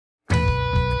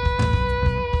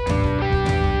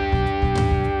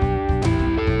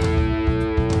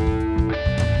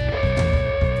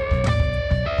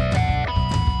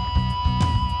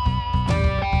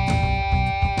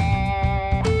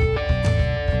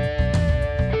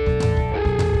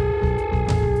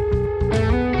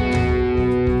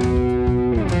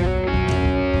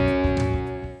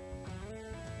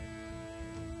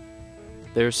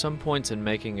There are some points in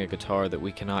making a guitar that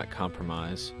we cannot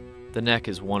compromise. The neck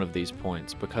is one of these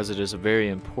points because it is a very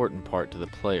important part to the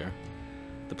player.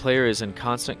 The player is in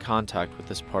constant contact with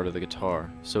this part of the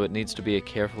guitar, so it needs to be a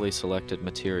carefully selected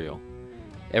material.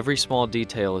 Every small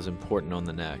detail is important on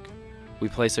the neck. We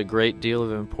place a great deal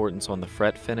of importance on the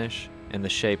fret finish and the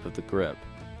shape of the grip.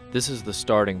 This is the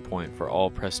starting point for all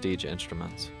prestige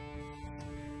instruments.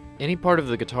 Any part of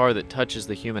the guitar that touches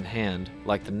the human hand,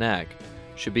 like the neck,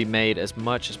 should be made as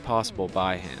much as possible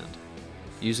by hand.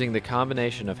 Using the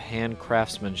combination of hand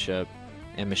craftsmanship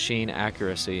and machine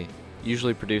accuracy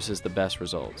usually produces the best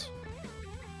results.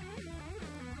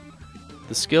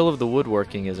 The skill of the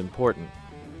woodworking is important,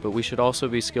 but we should also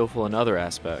be skillful in other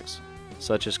aspects,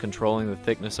 such as controlling the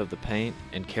thickness of the paint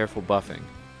and careful buffing.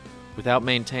 Without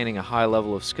maintaining a high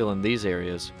level of skill in these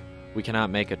areas, we cannot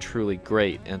make a truly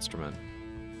great instrument.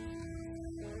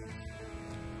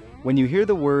 When you hear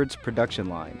the words production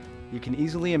line, you can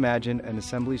easily imagine an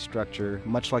assembly structure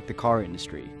much like the car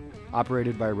industry,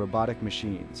 operated by robotic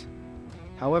machines.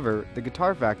 However, the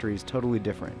guitar factory is totally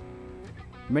different.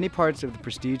 Many parts of the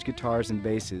Prestige guitars and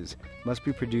basses must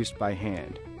be produced by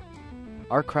hand.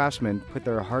 Our craftsmen put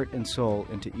their heart and soul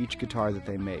into each guitar that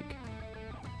they make.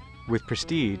 With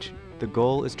Prestige, the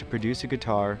goal is to produce a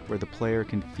guitar where the player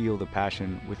can feel the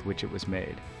passion with which it was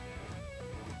made.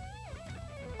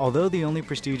 Although the only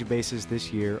Prestige basses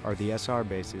this year are the SR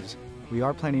basses, we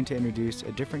are planning to introduce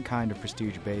a different kind of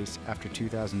Prestige bass after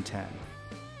 2010.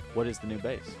 What is the new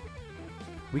bass?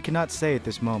 We cannot say at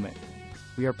this moment.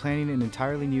 We are planning an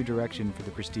entirely new direction for the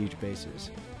Prestige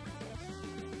basses.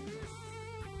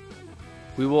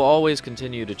 We will always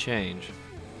continue to change.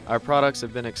 Our products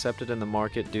have been accepted in the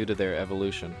market due to their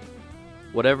evolution.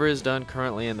 Whatever is done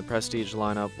currently in the Prestige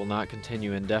lineup will not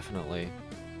continue indefinitely,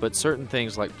 but certain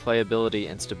things like playability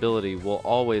and stability will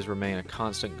always remain a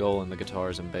constant goal in the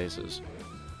guitars and basses.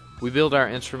 We build our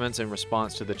instruments in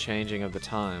response to the changing of the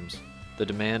times, the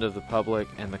demand of the public,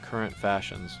 and the current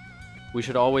fashions. We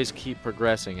should always keep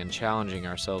progressing and challenging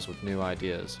ourselves with new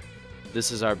ideas.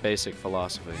 This is our basic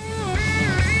philosophy.